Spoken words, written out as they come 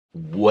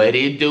What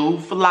it do,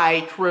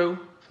 flight crew?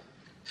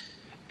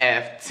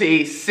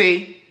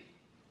 FTC.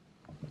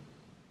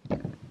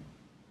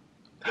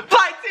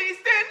 Flight team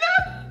stand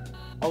up.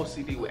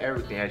 OCD with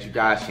everything, as you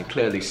guys can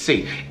clearly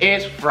see.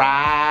 It's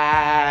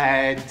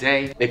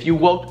Friday. If you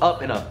woke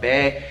up in a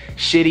bad,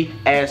 shitty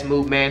ass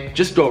mood, man,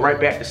 just go right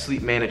back to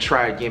sleep, man, and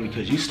try again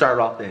because you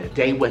started off the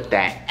day with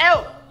that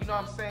L. You know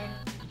what I'm saying?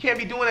 You can't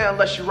be doing that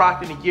unless you're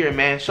rocking the gear,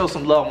 man. Show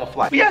some love on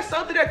flight. But yeah,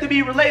 something that could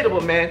be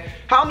relatable, man.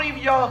 How many of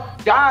y'all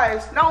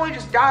guys, not only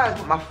just guys,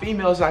 but my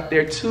females out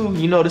there too,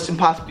 you know, this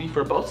impossibility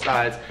for both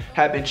sides,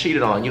 have been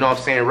cheated on. You know what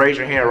I'm saying? Raise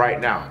your hand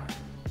right now.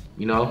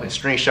 You know, and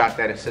screenshot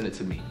that and send it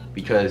to me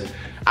because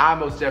I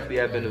most definitely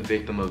have been a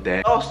victim of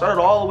that. Oh, started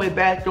all the way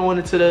back going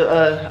into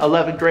the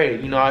 11th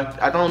grade. You know,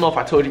 I don't know if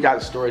I told you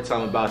guys a story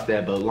time about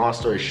that, but long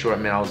story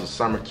short, man, I was a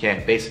summer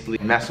camp basically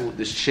messing with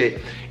this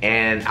chick,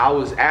 and I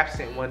was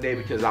absent one day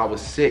because I was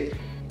sick,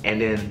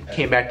 and then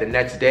came back the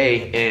next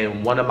day,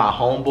 and one of my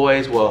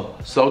homeboys, well,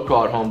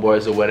 so-called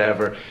homeboys or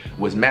whatever,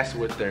 was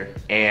messing with her,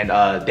 and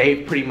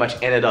they pretty much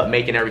ended up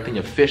making everything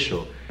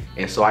official.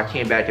 And so I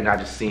came back and I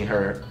just seen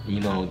her, you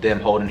know, them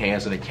holding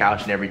hands on the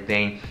couch and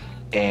everything.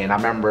 And I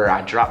remember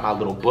I dropped my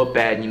little book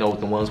bag, you know,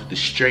 with the ones with the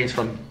strings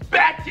from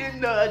back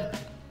in the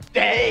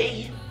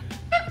day.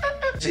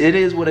 It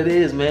is what it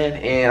is, man.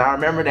 And I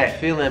remember that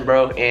feeling,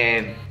 bro.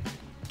 And,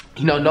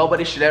 you know,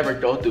 nobody should ever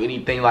go through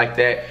anything like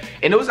that.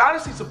 And it was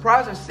honestly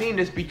surprising seeing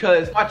this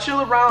because I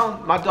chill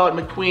around my dog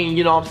McQueen,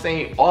 you know what I'm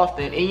saying,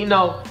 often. And, you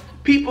know,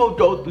 people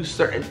go through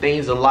certain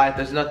things in life.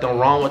 There's nothing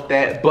wrong with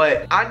that.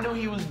 But I knew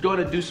he was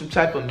going to do some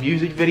type of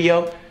music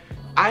video.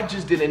 I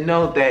just didn't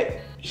know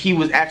that he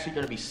was actually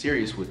going to be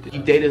serious with it. He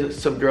dated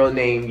some girl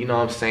named, you know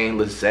what I'm saying,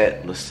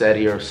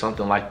 Lissetti or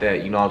something like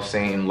that. You know what I'm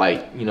saying?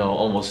 Like, you know,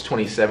 almost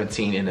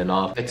 2017 in and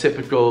off. A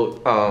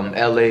typical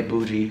LA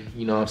bougie,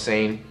 you know what I'm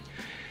saying?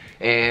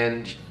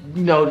 And,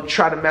 you know,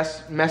 try to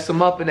mess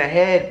him up in the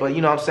head, but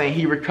you know what I'm saying,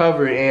 he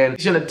recovered, and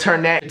he's gonna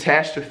turn that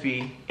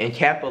catastrophe and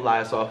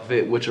capitalize off of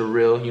it, which a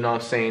real, you know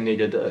what I'm saying,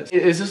 nigga does.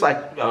 It's just like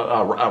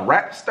a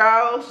rap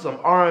style, some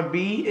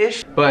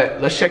R&B-ish,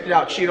 but let's check it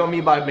out. Cheat on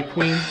Me by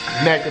McQueen,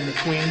 Mega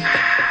McQueen.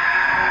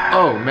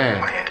 Oh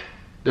man,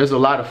 there's a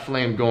lot of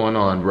flame going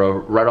on, bro,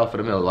 right off of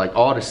the middle. Like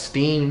all the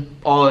steam,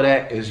 all of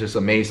that is just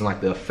amazing, like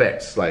the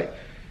effects. Like,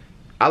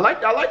 I like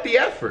the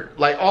effort,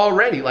 like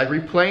already, like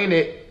replaying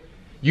it.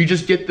 You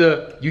just get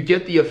the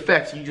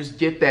effects. You just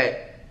get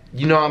that,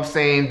 you know what I'm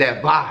saying,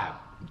 that vibe.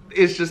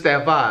 It's just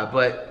that vibe.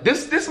 But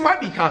this might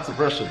be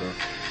controversial though.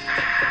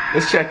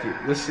 Let's check it.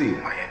 Let's see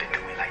it. Why you had to do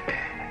me like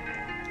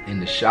that?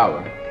 In the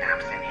shower. Now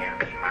I'm sitting here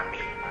being my me.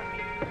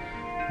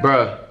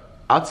 Bruh,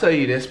 I'll tell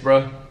you this,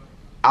 bruh.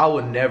 I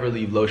would never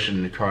leave lotion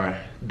in the car.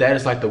 That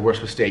is like the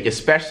worst mistake,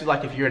 especially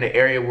like if you're in an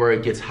area where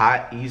it gets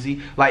hot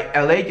easy. Like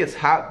LA gets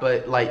hot,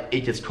 but like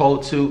it gets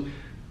cold too.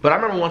 But I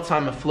remember one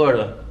time in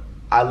Florida,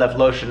 I left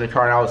lotion in the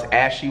car and I was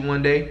ashy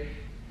one day,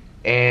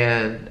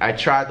 and I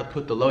tried to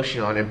put the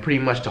lotion on and pretty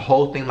much the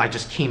whole thing like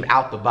just came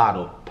out the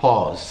bottle.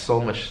 Pause.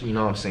 So much, you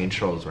know what I'm saying,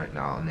 trolls right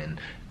now. And then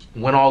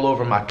went all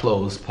over my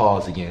clothes.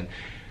 Pause again.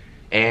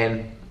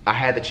 And I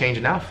had to change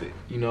an outfit,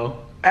 you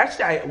know.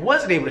 Actually, I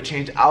wasn't able to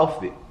change the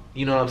outfit,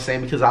 you know what I'm saying,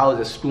 because I was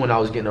at school and I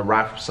was getting a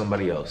ride from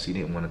somebody else. He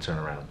didn't want to turn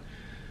around.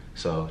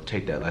 So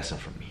take that lesson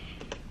from me.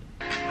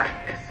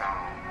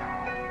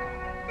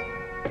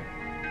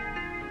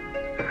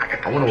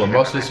 I wonder what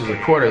most of this was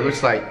recorded. It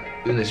looks like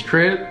in this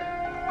crib.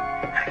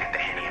 I got the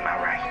Henny in my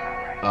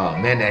right. Oh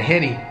man, that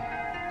Henny.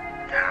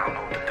 I don't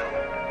know what to do.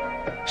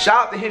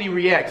 Shout out to Henny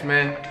Reacts,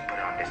 man. Put it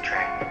on this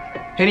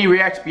track. Henny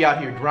Reacts be out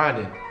here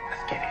grinding.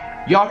 Let's get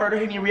it. Y'all heard of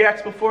Henny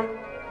Reacts before?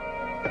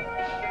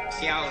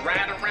 See, I was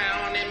riding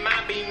around in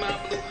my Beamer,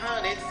 blue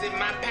hundreds in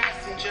my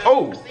passenger.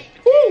 Oh,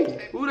 ooh,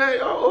 who that?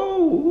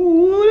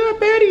 Who that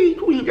Betty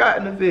Queen got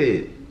in the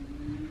vid?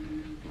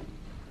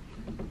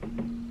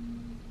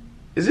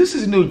 Is this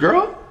his new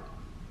girl?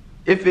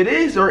 If it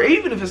is, or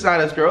even if it's not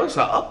his girl, it's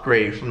an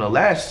upgrade from the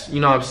last, you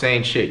know what I'm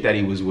saying, chick that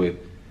he was with.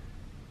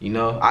 You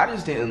know, I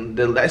just didn't,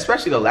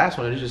 especially the last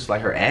one, it's just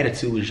like her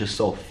attitude was just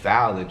so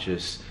foul and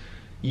just,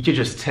 you could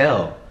just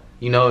tell,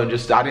 you know, and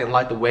just, I didn't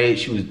like the way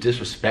she was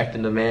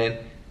disrespecting the man.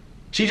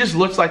 She just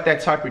looks like that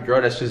type of girl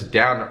that's just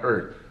down to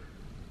earth.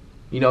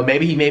 You know,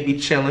 maybe he may be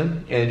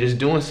chilling and just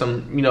doing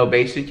some, you know,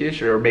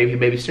 basic-ish, or maybe he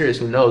may be serious,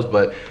 who knows,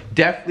 but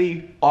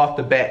definitely off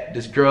the bat,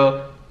 this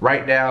girl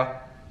right now,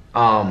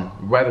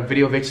 whether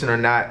video vixen or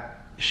not,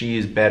 she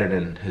is better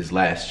than his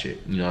last chick.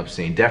 You know what I'm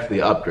saying? Definitely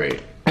an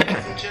upgrade.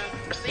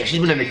 Yeah,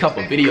 she's been in a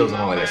couple videos and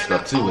all that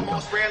stuff too with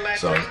them.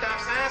 So.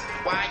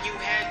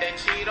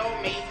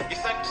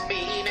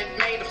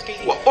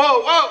 Whoa,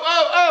 whoa,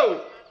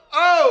 whoa,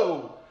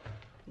 whoa,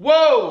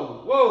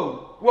 whoa,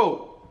 whoa,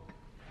 whoa.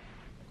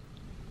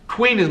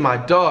 Queen is my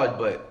dog,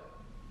 but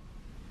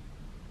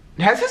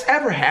has this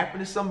ever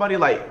happened to somebody,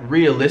 like,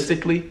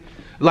 realistically?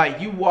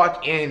 Like, you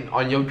walk in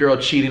on your girl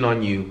cheating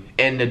on you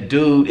and the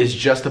dude is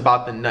just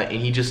about to nut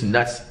and he just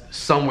nuts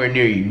somewhere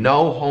near you.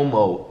 No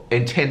homo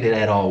intended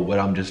at all, what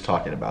I'm just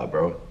talking about,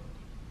 bro.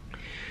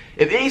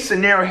 If any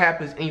scenario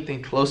happens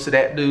anything close to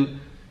that, dude,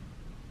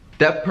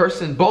 that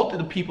person, both of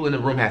the people in the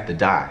room have to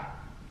die.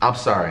 I'm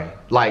sorry.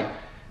 Like,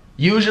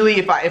 usually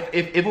if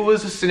it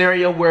was a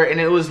scenario where, and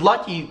it was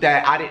lucky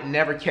that I didn't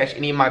never catch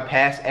any of my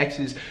past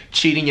exes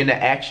cheating into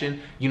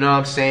action, you know what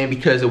I'm saying,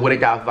 because it would have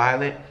got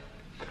violent.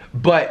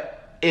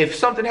 But if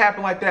something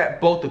happened like that,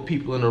 both the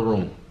people in the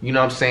room, you know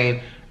what I'm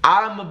saying,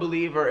 I'm a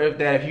believer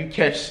if you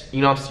catch,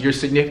 you know, your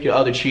significant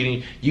other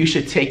cheating, you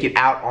should take it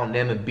out on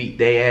them and beat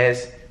their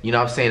ass. You know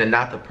what I'm saying? And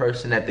not the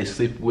person that they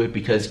sleep with,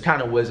 because it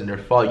kind of wasn't their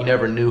fault. You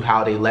never knew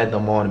how they led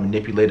them on and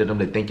manipulated them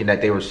to thinking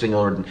that they were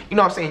single, or, you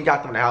know what I'm saying,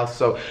 got them in the house.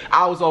 So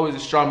I was always a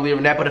strong believer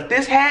in that. But if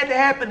this had to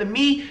happen to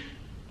me,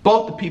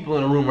 both the people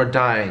in the room are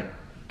dying.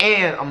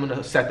 And I'm going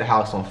to set the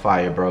house on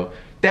fire, bro.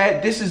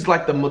 That is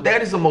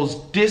the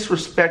most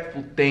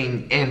disrespectful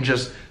thing and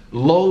just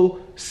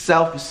low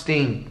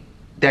self-esteem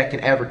that can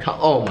ever come.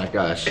 Oh my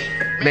gosh,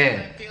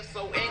 man.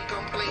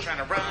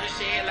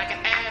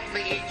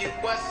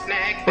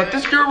 But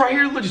this girl right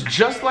here looks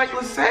just like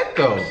Lisette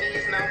though.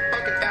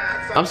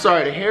 I'm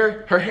sorry,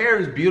 her hair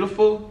is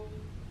beautiful.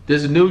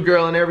 There's a new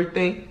girl and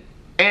everything.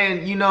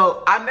 And you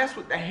know, I mess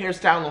with the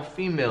hairstyle on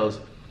females,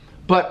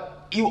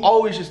 but you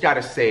always just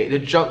gotta say, the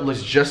junk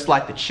looks just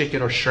like the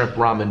chicken or shrimp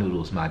ramen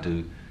noodles, my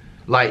dude.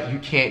 Like, you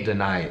can't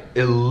deny it.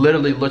 It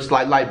literally looks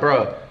like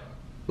bro,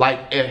 like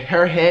if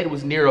her head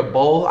was near a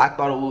bowl, I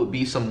thought it would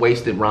be some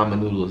wasted ramen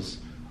noodles.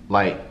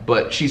 Like,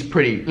 but she's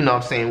pretty, you know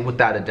what I'm saying,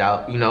 without a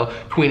doubt. You know,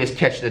 Queen is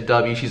catching the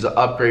W. She's an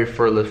upgrade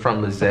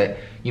from Lizette.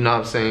 You know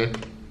what I'm saying?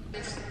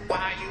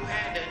 Why you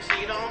had to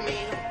cheat on me?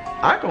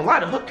 I ain't gonna lie,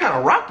 the hook kind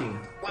of rocking.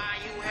 Why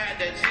you had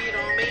to cheat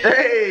on me?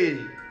 Hey!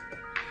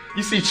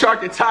 You see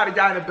Chark and Todd, the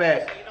guy in the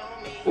back.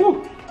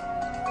 Ooh.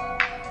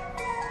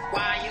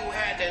 Why you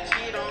had to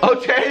cheat on me?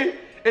 Okay,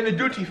 and the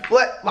duty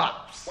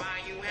flip-flops. Why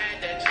you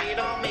had to cheat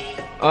on me?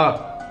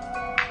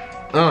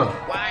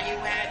 Why you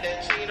had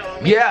to cheat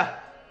on me? Yeah.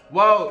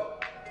 Whoa.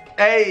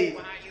 Hey.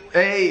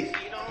 Hey.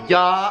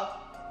 Y'all.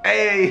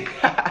 Hey.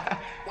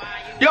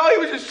 Yo, he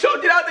was just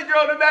choking out the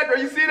girl in the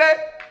background. You see that?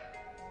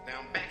 Now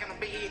I'm back on the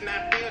beat and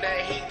I feel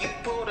that heat. You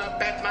pulled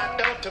up at my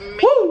door to me.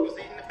 Woo. Was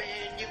in the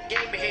bed, you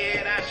gave me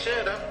head. I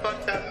should have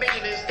fucked up me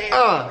instead.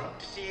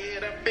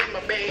 Shit up in my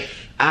bed.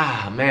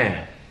 Ah,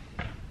 man.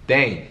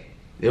 Dang.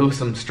 There was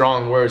some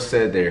strong words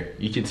said there.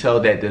 You can tell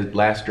that this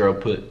last girl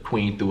put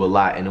Queen through a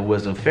lot and it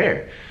wasn't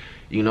fair.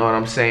 You know what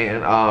I'm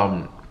saying?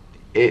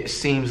 It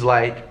seems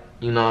like,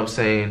 you know what I'm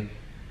saying,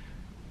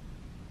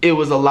 it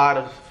was a lot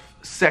of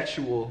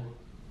sexual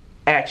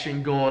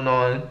action going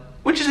on,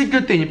 which is a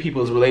good thing in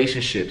people's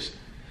relationships,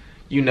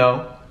 you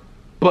know?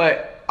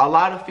 But a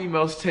lot of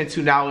females tend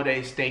to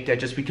nowadays think that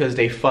just because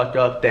they fuck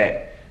up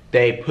that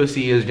they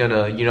pussy is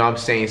gonna, you know what I'm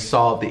saying,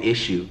 solve the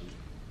issue.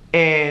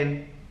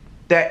 And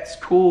that's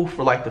cool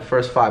for like the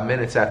first 5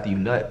 minutes after you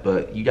nut,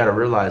 but you gotta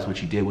realize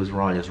what you did was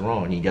wrong is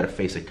wrong. And you gotta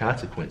face the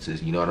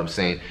consequences, you know what I'm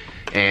saying?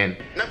 And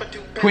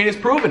Queen is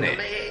proving it.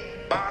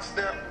 Bossed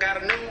up,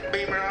 got a new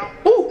beamer on.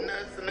 Ooh.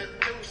 Nuts in the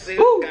two-seat.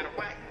 Ooh. Got a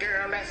white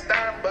girl at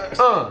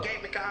Starbucks.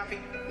 Gave me coffee,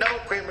 no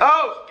creamer.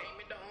 Oh. Gave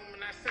me dome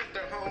and I sent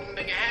her home.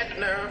 Then you had the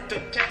nerve to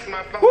text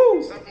my phone.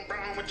 Woo. Something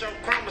wrong with your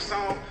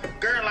chromosome.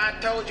 Girl, I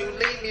told you,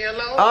 leave me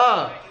alone.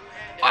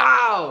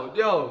 Wow,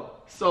 yo.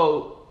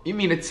 So you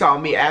mean to tell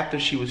me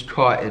after she was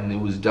caught and it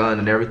was done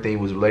and everything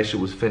was relationship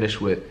was finished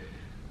with,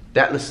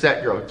 that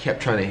Lisette girl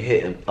kept trying to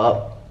hit him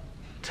up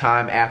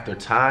time after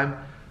time?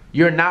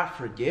 You're not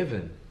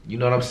forgiven. You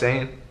know what I'm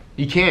saying?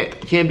 You can't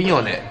be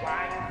on that.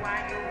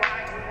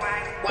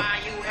 Why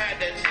you had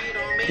to cheat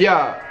on me?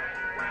 Yeah.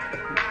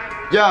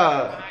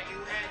 Yeah.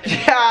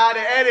 Yeah,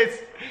 the edits.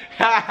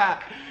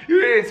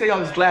 You didn't take off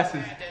his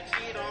glasses.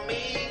 Cheat on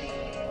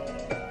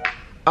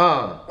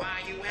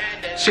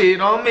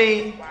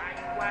me.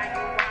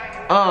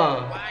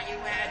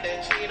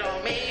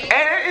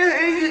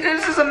 And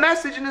this is a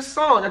message in this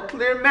song, a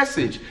clear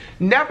message.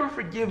 Never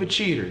forgive a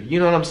cheater. You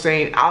know what I'm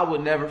saying? I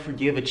would never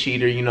forgive a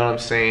cheater. You know what I'm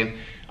saying?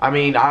 I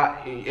mean,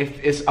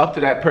 if it's up to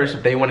that person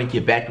if they want to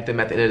get back with them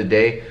at the end of the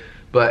day.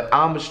 But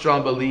I'm a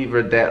strong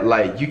believer that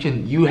like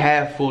you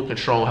have full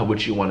control of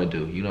what you want to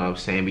do. You know what I'm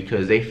saying?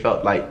 Because they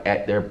felt like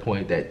at their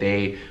point that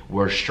they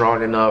were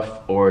strong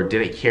enough or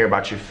didn't care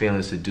about your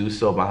feelings to do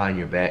so behind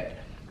your back.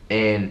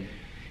 And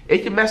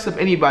it can mess up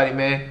anybody,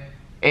 man.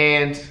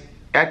 And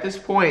at this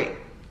point,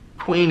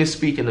 Queen is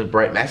speaking a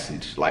bright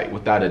message, like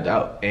without a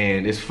doubt.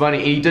 And it's funny,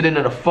 and he did it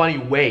in a funny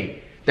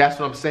way. That's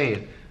what I'm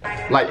saying.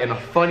 Like in a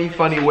funny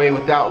way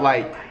without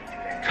like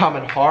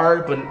coming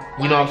hard, but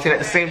you know what I'm saying, at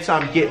the same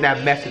time getting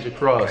that message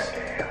across.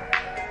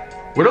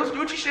 Were those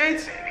Gucci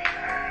shades?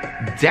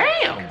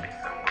 Damn.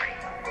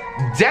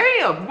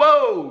 Damn,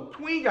 whoa.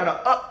 Queen got a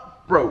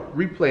up, bro.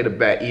 Replay the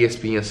back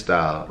ESPN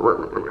style.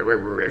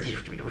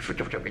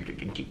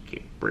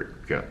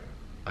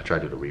 I tried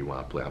to do the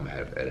rewind play. I'm gonna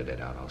have to edit that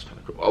out. I was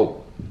trying to go.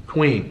 Oh,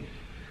 Queen.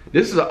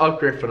 This is an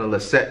upgrade from the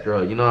Lisette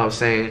girl. You know what I'm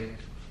saying?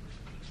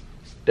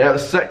 That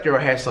Lisette girl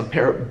had some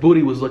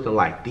booty was looking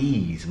like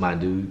these, my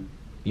dude.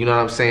 You know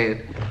what I'm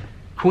saying?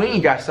 Queen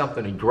got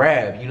something to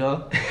grab, you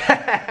know?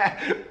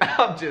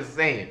 I'm just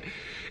saying.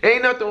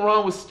 Ain't nothing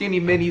wrong with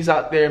skinny minis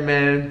out there,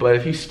 man. But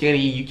if you skinny,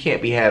 you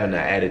can't be having an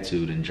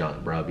attitude and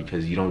junk, bro,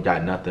 because you don't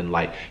got nothing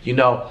like, you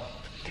know,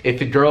 if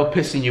the girl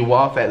pissing you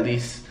off, at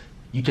least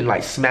you can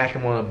like smack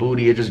them on the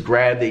booty or just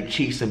grab their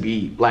cheeks and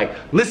be like,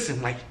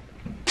 listen, like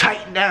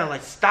tighten down,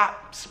 like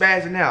stop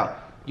spazzing out.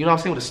 You know what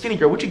I'm saying? With a skinny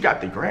girl, what you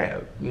got to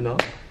grab, you know?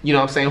 You know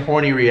what I'm saying?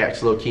 Horny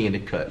reacts low key in the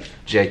cut.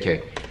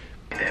 JK.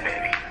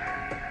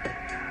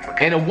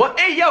 And what?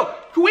 Hey, yo,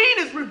 Queen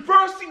is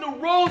reversing the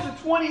roles in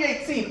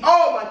 2018.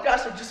 Oh my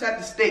gosh, I just had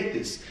to state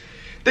this.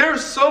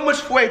 There's so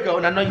much fuego,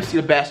 and I know you see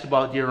the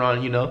basketball gear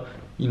on, you know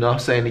what I'm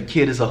saying? The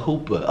kid is a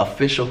hooper,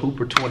 official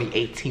hooper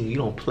 2018. You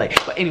don't play.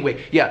 But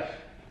anyway, yeah.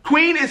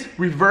 Queen is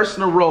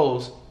reversing the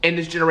roles in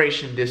this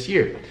generation this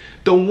year.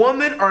 The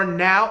women are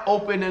now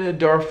opening the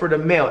door for the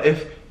male.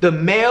 If the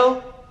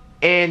male,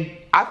 and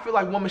I feel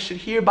like women should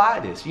hear by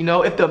this, you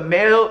know, if the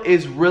male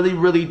is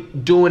really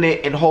doing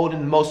it and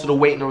holding most of the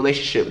weight in the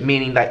relationship,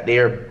 meaning that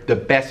they're the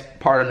best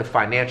part in the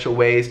financial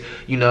ways,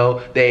 you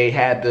know, they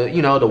have the,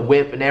 you know, the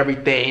whip and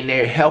everything,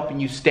 they're helping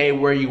you stay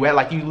where you at,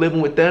 like you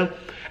living with them.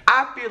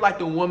 I feel like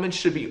the woman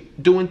should be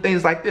doing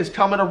things like this,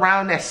 coming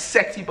around that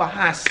sexy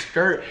behind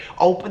skirt,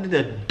 opening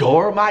the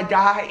door, my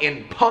guy,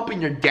 and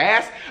pumping your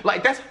gas.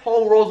 Like, that's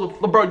whole roles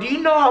of, bro, do you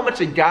know how much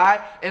a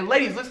guy, and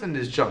ladies, listen to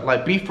this junk,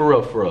 like, be for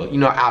real, you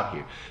know, out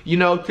here. You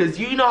know, because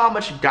you know how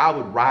much a guy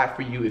would ride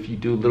for you if you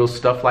do little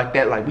stuff like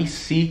that. Like, we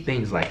see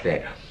things like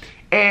that.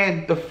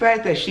 And the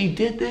fact that she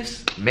did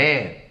this,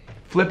 man,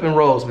 flipping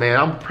roles, man.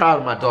 I'm proud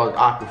of my dog,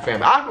 Aqua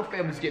Family. Aqua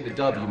Family's getting the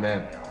W,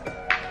 man.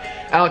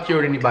 I don't care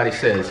what anybody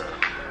says.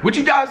 What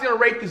you guys gonna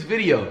rate this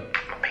video?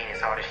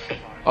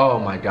 Oh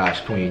my gosh,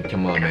 Queen,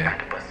 come on, man.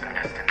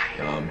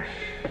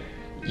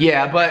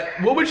 Yeah, but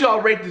what would y'all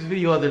rate this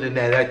video other than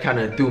that? That kind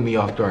of threw me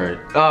off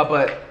guard.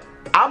 But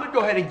I'm gonna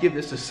go ahead and give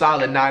this a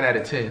solid 9 out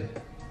of 10.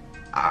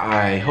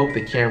 I hope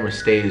the camera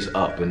stays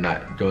up and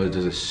not goes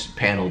to just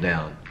panel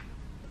down.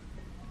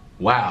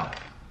 Wow.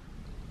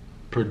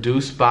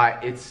 Produced by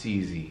It's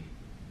Easy.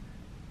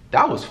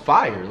 That was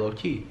fire, low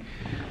key.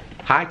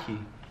 High key.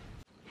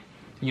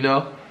 You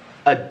know?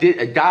 A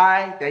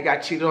guy that got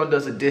cheated on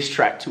does a diss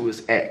track to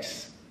his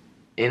ex,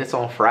 and it's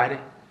on Friday.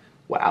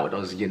 Wow, it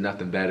doesn't get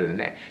nothing better than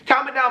that.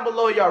 Comment down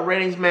below y'all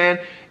ratings, man.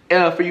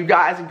 For you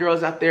guys and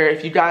girls out there,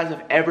 if you guys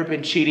have ever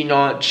been cheated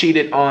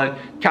on,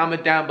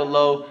 comment down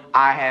below.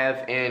 I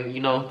have, and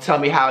you know, tell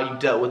me how you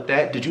dealt with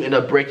that. Did you end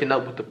up breaking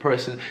up with the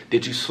person?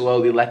 Did you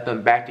slowly let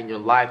them back in your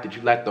life? Did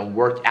you let them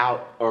work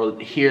out or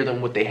hear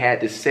them what they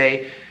had to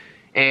say?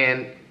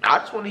 And I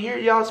just want to hear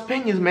y'all's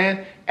opinions,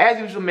 man. As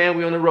usual, man,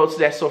 we on the road to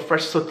that so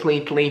fresh, so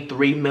clean, 3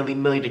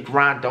 milli, the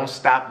grind, don't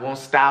stop, won't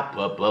stop,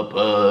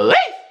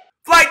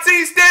 Flight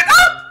team, stand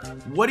up!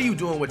 What are you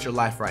doing with your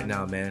life right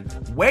now, man?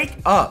 Wake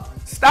up.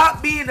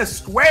 Stop being a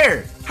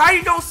square. How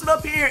you gonna sit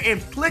up here and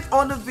click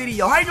on the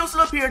video? How you gonna sit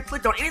up here and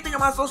click on anything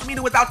on my social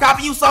media without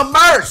copying you some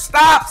merch?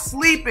 Stop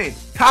sleeping.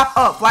 Cop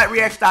up,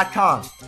 flightreacts.com.